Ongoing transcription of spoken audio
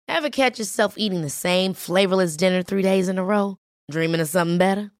Ever catch yourself eating the same flavorless dinner 3 days in a row? Dreaming of something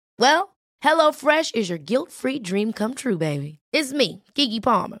better? Well, HelloFresh is your guilt-free dream come true, baby. It's me, Keke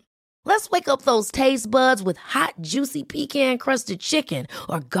Palmer. Let's wake up those taste buds with hot, juicy pecan-crusted chicken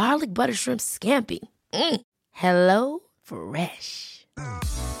or garlic butter shrimp scampi. Hello Fresh.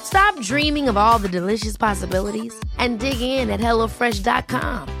 Stop dreaming of all the delicious possibilities and dig in at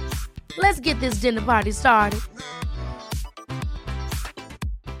HelloFresh.com. Let's get this dinner party started.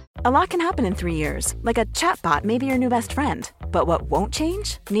 A lot can happen in 3 years, like a chatbot may be your new best friend. But what won't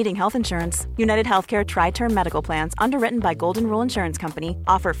change? Needing health insurance. United Healthcare Tri-Term Medical Plans, underwritten by Golden Rule Insurance Company,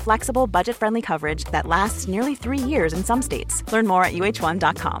 offer flexible, budget-friendly coverage that lasts nearly 3 years in some states. Learn more at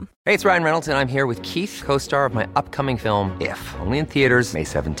uh1.com. Hey, it's Ryan Reynolds, and I'm here with Keith, co-star of my upcoming film, If, only in theaters May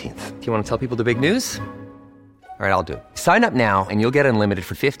 17th. Do you want to tell people the big news? All right, I'll do it. Sign up now and you'll get unlimited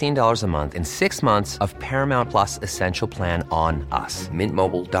for $15 a month and 6 months of Paramount Plus Essential Plan on us.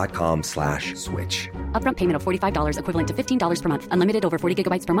 MintMobile.com/switch. Upfront payment of $45 equivalent to $15 per month. Unlimited over 40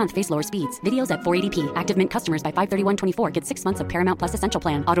 gigabytes per month. Face lower speeds. Videos at 480p. Active Mint customers by 531.24 get 6 months of Paramount Plus Essential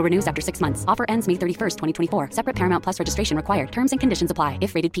Plan. Auto renews after 6 months. Offer ends May 31st, 2024. Separate Paramount Plus registration required. Terms and conditions apply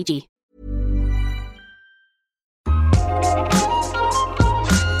if rated PG.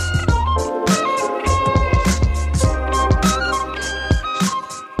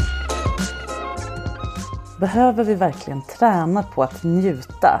 Behöver vi verkligen träna på att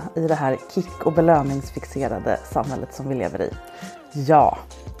njuta i det här kick- och belöningsfixerade samhället som vi lever i? Ja.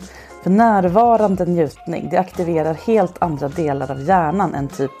 För närvarande njutning, det aktiverar helt andra delar av hjärnan än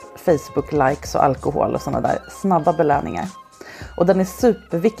typ Facebook-likes och alkohol och sådana där snabba belöningar. Och den är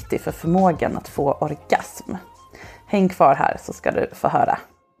superviktig för förmågan att få orgasm. Häng kvar här så ska du få höra.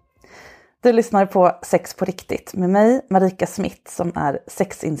 Du lyssnar på Sex på riktigt med mig, Marika Smith, som är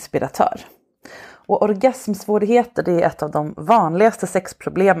sexinspiratör. Och orgasmsvårigheter, det är ett av de vanligaste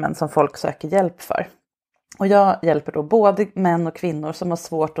sexproblemen som folk söker hjälp för. Och jag hjälper då både män och kvinnor som har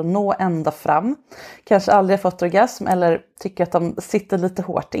svårt att nå ända fram, kanske aldrig har fått orgasm eller tycker att de sitter lite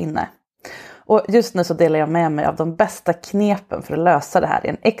hårt inne. Och just nu så delar jag med mig av de bästa knepen för att lösa det här i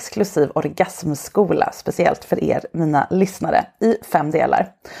en exklusiv orgasmskola, speciellt för er, mina lyssnare, i 5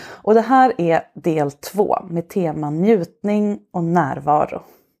 delar. Och det här är del 2 med tema njutning och närvaro.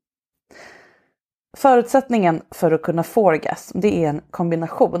 Förutsättningen för att kunna få orgasm, det är en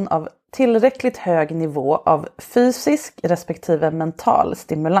kombination av tillräckligt hög nivå av fysisk respektive mental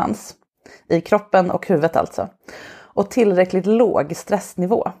stimulans i kroppen och huvudet alltså. Och tillräckligt låg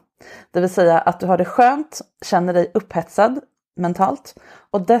stressnivå. Det vill säga att du har det skönt, känner dig upphetsad mentalt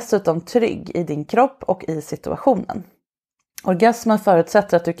och dessutom trygg i din kropp och i situationen. Orgasmen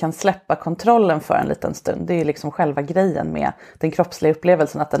förutsätter att du kan släppa kontrollen för en liten stund. Det är liksom själva grejen med den kroppsliga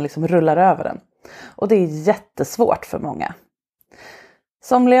upplevelsen, att den liksom rullar över den. Och det är jättesvårt för många.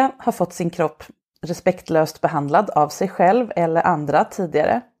 Somliga har fått sin kropp respektlöst behandlad av sig själv eller andra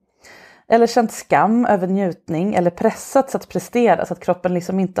tidigare. Eller känt skam över njutning eller pressats att prestera så att kroppen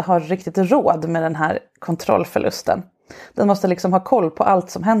liksom inte har riktigt råd med den här kontrollförlusten. Den måste liksom ha koll på allt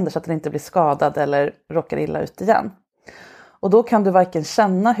som händer så att den inte blir skadad eller råkar illa ut igen. Och då kan du varken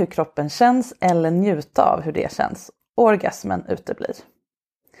känna hur kroppen känns eller njuta av hur det känns. Orgasmen uteblir.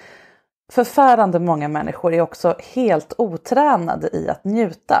 Förfärande många människor är också helt otränade i att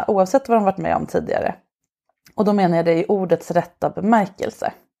njuta, oavsett vad de varit med om tidigare. Och då menar jag det i ordets rätta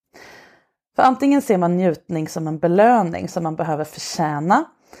bemärkelse. För antingen ser man njutning som en belöning som man behöver förtjäna,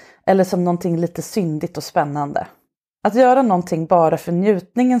 eller som någonting lite syndigt och spännande. Att göra någonting bara för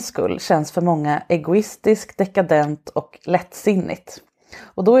njutningens skull känns för många egoistiskt, dekadent och lättsinnigt.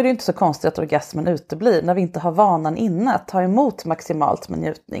 Och då är det inte så konstigt att orgasmen uteblir när vi inte har vanan inne att ta emot maximalt med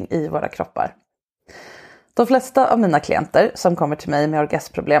njutning i våra kroppar. De flesta av mina klienter som kommer till mig med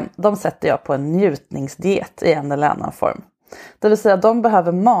orgasmproblem, de sätter jag på en njutningsdiet i en eller annan form. Det vill säga de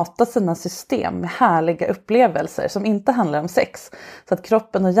behöver mata sina system med härliga upplevelser som inte handlar om sex. Så att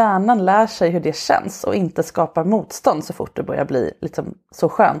kroppen och hjärnan lär sig hur det känns och inte skapar motstånd så fort det börjar bli liksom så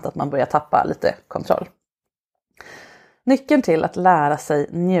skönt att man börjar tappa lite kontroll. Nyckeln till att lära sig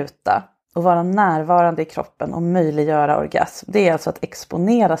njuta och vara närvarande i kroppen och möjliggöra orgasm, det är alltså att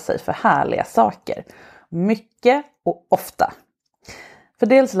exponera sig för härliga saker. Mycket och ofta. För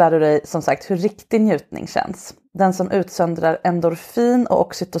dels lär du dig som sagt hur riktig njutning känns. Den som utsöndrar endorfin och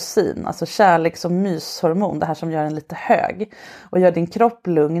oxytocin, alltså kärleks- och myshormon, det här som gör en lite hög. Och gör din kropp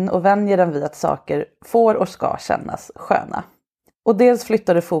lugn och vänjer den vid att saker får och ska kännas sköna. Och dels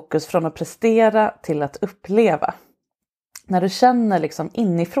flyttar du fokus från att prestera till att uppleva. När du känner liksom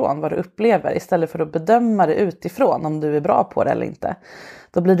inifrån vad du upplever istället för att bedöma det utifrån om du är bra på det eller inte.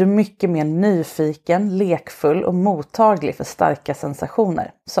 Då blir du mycket mer nyfiken, lekfull och mottaglig för starka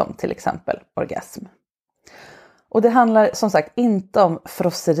sensationer som till exempel orgasm. Och det handlar som sagt inte om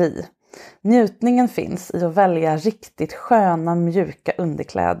frosseri. Njutningen finns i att välja riktigt sköna mjuka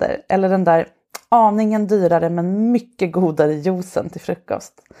underkläder eller den där aningen dyrare men mycket godare juicen till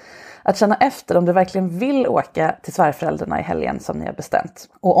frukost. Att känna efter om du verkligen vill åka till svärföräldrarna i helgen som ni har bestämt.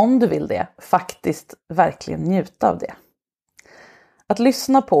 Och om du vill det, faktiskt verkligen njuta av det. Att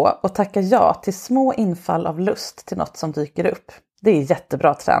lyssna på och tacka ja till små infall av lust till något som dyker upp. Det är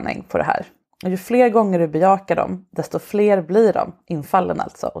jättebra träning på det här. Och ju fler gånger du bejakar dem, desto fler blir de, infallen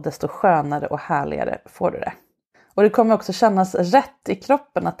alltså. Och desto skönare och härligare får du det. Och det kommer också kännas rätt i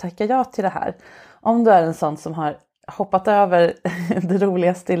kroppen att tacka ja till det här. Om du är en sån som har hoppat över det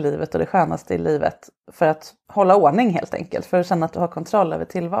roligaste i livet och det skönaste i livet för att hålla ordning helt enkelt. För att känna att du har kontroll över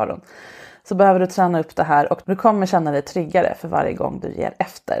tillvaron. Så behöver du träna upp det här och du kommer känna dig tryggare för varje gång du ger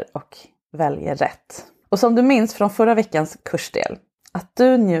efter och väljer rätt. Och som du minns från förra veckans kursdel. Att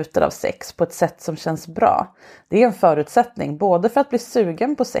du njuter av sex på ett sätt som känns bra. Det är en förutsättning både för att bli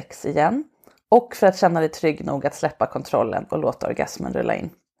sugen på sex igen. Och för att känna dig trygg nog att släppa kontrollen och låta orgasmen rulla in.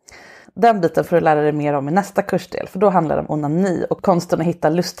 Den biten får du lära dig mer om i nästa kursdel. För då handlar det om onani och konsten att hitta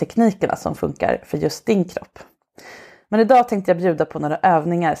lustteknikerna som funkar för just din kropp. Men idag tänkte jag bjuda på några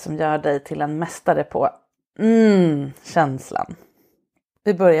övningar som gör dig till en mästare på känslan.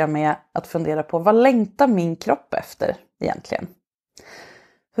 Vi börjar med att fundera på vad längtar min kropp efter egentligen?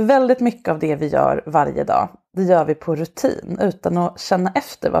 För väldigt mycket av det vi gör varje dag, det gör vi på rutin utan att känna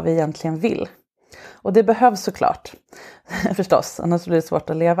efter vad vi egentligen vill. Och det behövs såklart, förstås, annars blir det svårt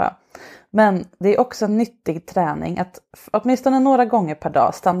att leva. Men det är också en nyttig träning att åtminstone några gånger per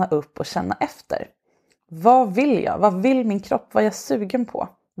dag stanna upp och känna efter. Vad vill jag? Vad vill min kropp? Vad är jag sugen på?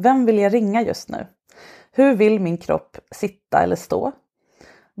 Vem vill jag ringa just nu? Hur vill min kropp sitta eller stå?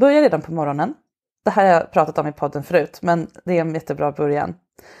 Börja redan på morgonen. Det här har jag pratat om i podden förut, men det är en jättebra början.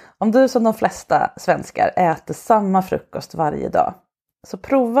 Om du som de flesta svenskar äter samma frukost varje dag, så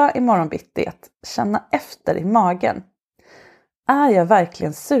prova imorgon bitti att känna efter i magen. Är jag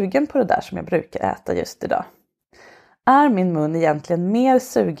verkligen sugen på det där som jag brukar äta just idag? Är min mun egentligen mer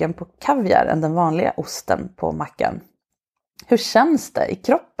sugen på kaviar än den vanliga osten på mackan? Hur känns det i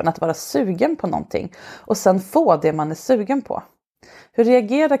kroppen att vara sugen på någonting och sen få det man är sugen på? Hur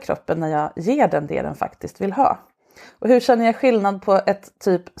reagerar kroppen när jag ger den det den faktiskt vill ha? Och hur känner jag skillnad på ett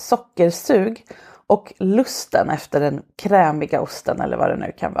typ sockersug och lusten efter den krämiga osten eller vad det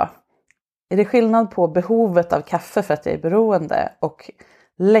nu kan vara? Är det skillnad på behovet av kaffe för att jag är beroende och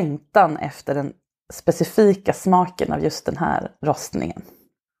längtan efter den specifika smaken av just den här rostningen?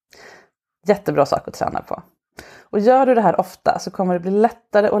 Jättebra sak att träna på. Och gör du det här ofta så kommer det bli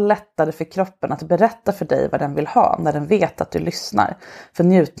lättare och lättare för kroppen att berätta för dig vad den vill ha när den vet att du lyssnar. För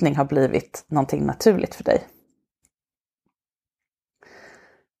njutning har blivit någonting naturligt för dig.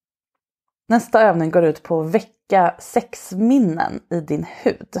 Nästa övning går ut på att väcka sexminnen i din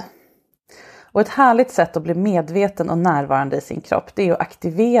hud. Och ett härligt sätt att bli medveten och närvarande i sin kropp, det är att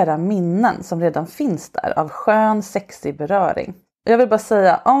aktivera minnen som redan finns där av skön, sexig beröring. Jag vill bara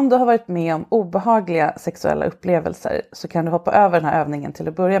säga, om du har varit med om obehagliga sexuella upplevelser så kan du hoppa över den här övningen till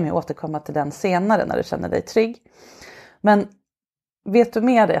att börja med och återkomma till den senare när du känner dig trygg. Men vet du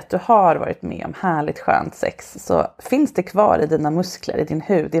med dig att du har varit med om härligt skönt sex, så finns det kvar i dina muskler, i din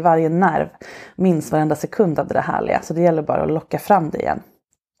hud, i varje nerv. Minns varenda sekund av det härliga, så det gäller bara att locka fram det igen.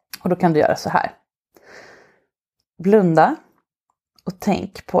 Och då kan du göra så här. Blunda och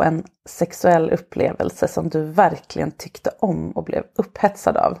tänk på en sexuell upplevelse som du verkligen tyckte om och blev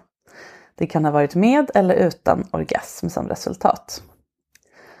upphetsad av. Det kan ha varit med eller utan orgasm som resultat.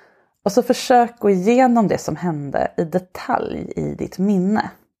 Och så försök gå igenom det som hände i detalj i ditt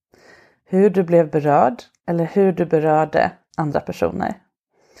minne. Hur du blev berörd eller hur du berörde andra personer.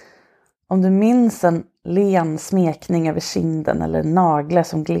 Om du minns en len smekning över kinden eller naglar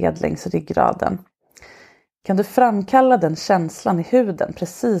som gled längs ryggraden. Kan du framkalla den känslan i huden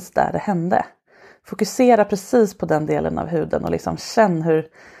precis där det hände? Fokusera precis på den delen av huden och liksom känn hur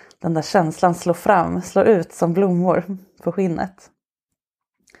den där känslan slår ut som blommor på skinnet.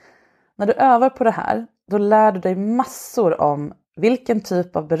 När du övar på det här, då lär du dig massor om vilken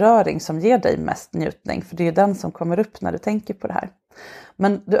typ av beröring som ger dig mest njutning. För det är ju den som kommer upp när du tänker på det här.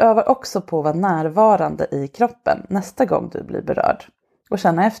 Men du övar också på att vara närvarande i kroppen nästa gång du blir berörd. Och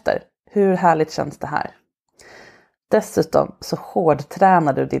känna efter, hur härligt känns det här? Dessutom så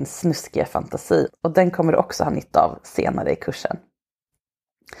hårdtränar du din snuskiga fantasi. Och den kommer du också ha nytta av senare i kursen.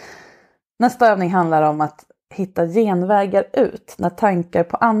 Nästa övning handlar om att hitta genvägar ut när tankar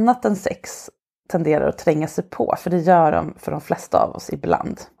på annat än sex tenderar att tränga sig på, för det gör de för de flesta av oss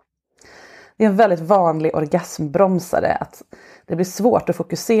ibland. Det är en väldigt vanlig orgasmbromsare att det blir svårt att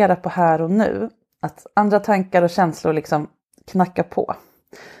fokusera på här och nu, att andra tankar och känslor liksom knackar på.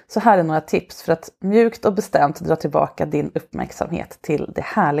 Så här är några tips för att mjukt och bestämt dra tillbaka din uppmärksamhet till det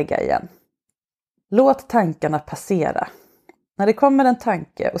härliga igen. Låt tankarna passera. När det kommer en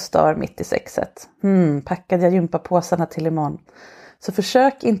tanke och stör mitt i sexet, packade jag gympapåsarna till imorgon, så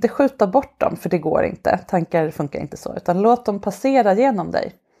försök inte skjuta bort dem, för det går inte. Tankar funkar inte så, utan låt dem passera genom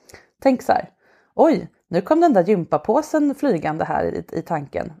dig. Tänk så här: oj, nu kom den där gympapåsen flygande här i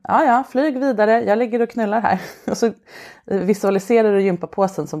tanken. Ja, flyg vidare, jag ligger och knullar här. Och så visualiserar du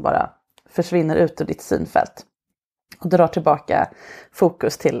gympapåsen som bara försvinner ut ur ditt synfält. Och drar tillbaka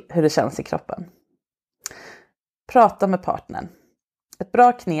fokus till hur det känns i kroppen. Prata med partnern. Ett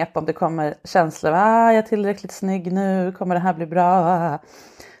bra knep om det kommer känslor, jag är tillräckligt snygg nu, kommer det här bli bra?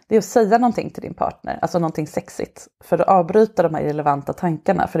 Det är att säga någonting till din partner, alltså någonting sexigt, för att avbryta de här irrelevanta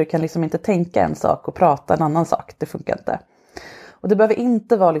tankarna. För du kan liksom inte tänka en sak och prata en annan sak, det funkar inte. Och det behöver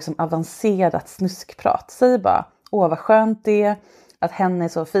inte vara liksom avancerat snuskprat. Säg bara, vad skönt det är, att hen är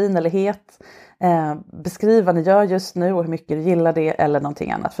så fin eller het. Beskriv vad ni gör just nu och hur mycket du gillar det, eller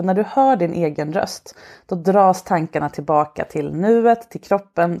någonting annat. För när du hör din egen röst, då dras tankarna tillbaka till nuet, till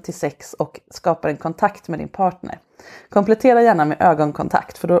kroppen, till sex och skapar en kontakt med din partner. Komplettera gärna med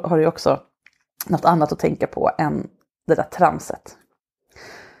ögonkontakt, för då har du också något annat att tänka på än det där tramset.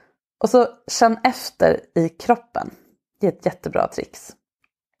 Och så känn efter i kroppen. Det är ett jättebra trix.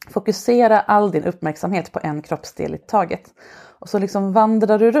 Fokusera all din uppmärksamhet på en kroppsdel i taget. Och så liksom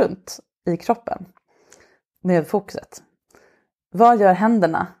vandrar du runt i kroppen med fokuset. Vad gör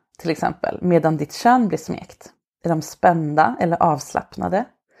händerna till exempel medan ditt kön blir smekt? Är de spända eller avslappnade?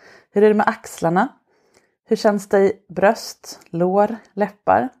 Hur är det med axlarna? Hur känns det i bröst, lår,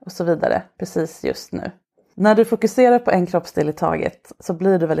 läppar och så vidare precis just nu? När du fokuserar på en kroppsdel i taget så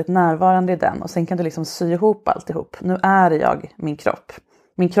blir du väldigt närvarande i den, och sen kan du liksom sy ihop alltihop. Nu är jag min kropp.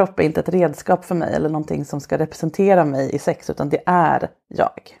 Min kropp är inte ett redskap för mig eller någonting som ska representera mig i sex, utan det är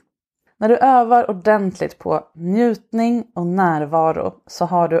jag. När du övar ordentligt på njutning och närvaro så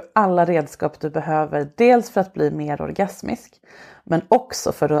har du alla redskap du behöver, dels för att bli mer orgasmisk, men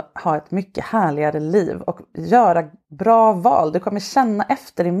också för att ha ett mycket härligare liv och göra bra val. Du kommer känna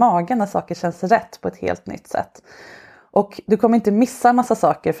efter i magen när saker känns rätt på ett helt nytt sätt. Och du kommer inte missa massa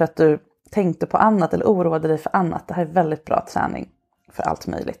saker för att du tänkte på annat eller oroade dig för annat. Det här är väldigt bra träning för allt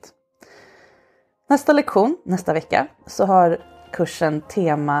möjligt. Nästa lektion, nästa vecka, så har kursen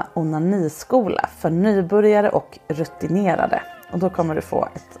tema onaniskola för nybörjare och rutinerade. Och då kommer du få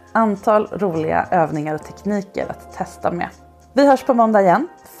ett antal roliga övningar och tekniker att testa med. Vi hörs på måndag igen.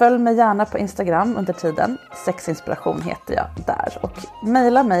 Följ mig gärna på Instagram under tiden. Sexinspiration heter jag där. Och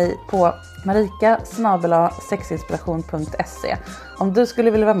mejla mig på marika@sexinspiration.se om du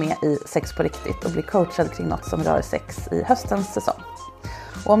skulle vilja vara med i Sex på riktigt och bli coachad kring något som rör sex i höstens säsong.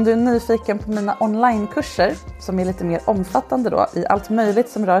 Och om du är nyfiken på mina onlinekurser som är lite mer omfattande då i allt möjligt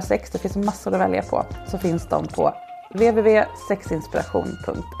som rör sex, det finns massor att välja på, så finns de på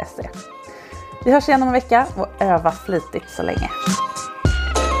www.sexinspiration.se. Vi hörs igen om en vecka och öva flitigt så länge.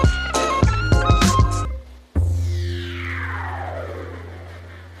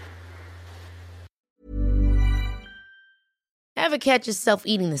 Ever catch yourself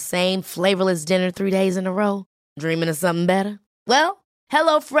eating the same flavorless dinner 3 days in a row? Dreaming of something better? Well,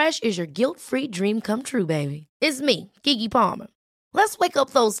 HelloFresh is your guilt-free dream come true, baby. It's me, Keke Palmer. Let's wake up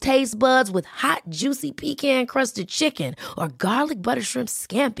those taste buds with hot, juicy pecan-crusted chicken or garlic butter shrimp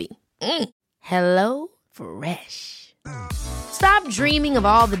scampi. Hello Fresh. Stop dreaming of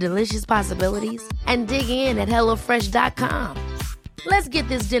all the delicious possibilities and dig in at HelloFresh.com. Let's get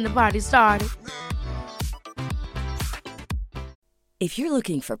this dinner party started. If you're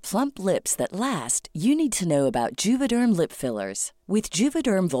looking for plump lips that last, you need to know about Juvederm lip fillers. With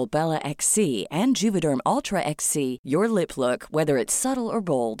Juvederm Volbella XC and Juvederm Ultra XC, your lip look, whether it's subtle or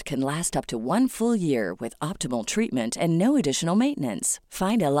bold, can last up to 1 full year with optimal treatment and no additional maintenance.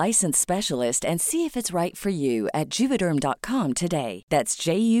 Find a licensed specialist and see if it's right for you at Juvederm.com today. That's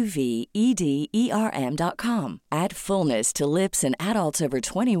JUVEDERM.com. Add fullness to lips in adults over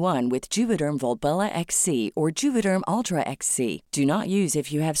 21 with Juvederm Volbella XC or Juvederm Ultra XC. Do not use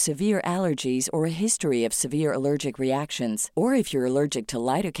if you have severe allergies or a history of severe allergic reactions, or if you're you're allergic to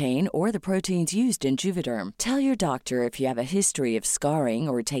lidocaine or the proteins used in Juvederm. Tell your doctor if you have a history of scarring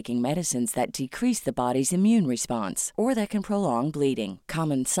or taking medicines that decrease the body's immune response or that can prolong bleeding.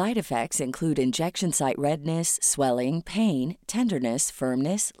 Common side effects include injection site redness, swelling, pain, tenderness,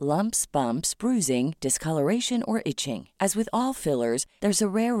 firmness, lumps, bumps, bruising, discoloration, or itching. As with all fillers, there's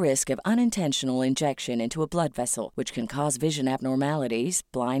a rare risk of unintentional injection into a blood vessel, which can cause vision abnormalities,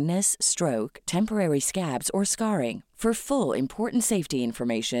 blindness, stroke, temporary scabs, or scarring. For full, important safety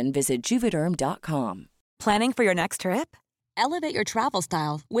information, visit Juvederm.com. Planning for your next trip? Elevate your travel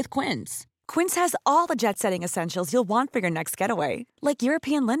style with Quince. Quince has all the jet-setting essentials you'll want for your next getaway, like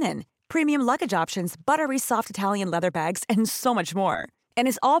European linen, premium luggage options, buttery soft Italian leather bags, and so much more. And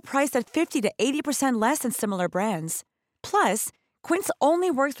is all priced at 50 to 80% less than similar brands. Plus, Quince only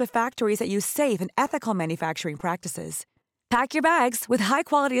works with factories that use safe and ethical manufacturing practices. Pack your bags with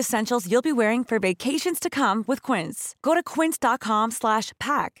high-quality essentials you'll be wearing for vacations to come with Quince. Go to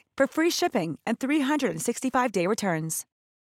quince.com/pack for free shipping and 365-day returns.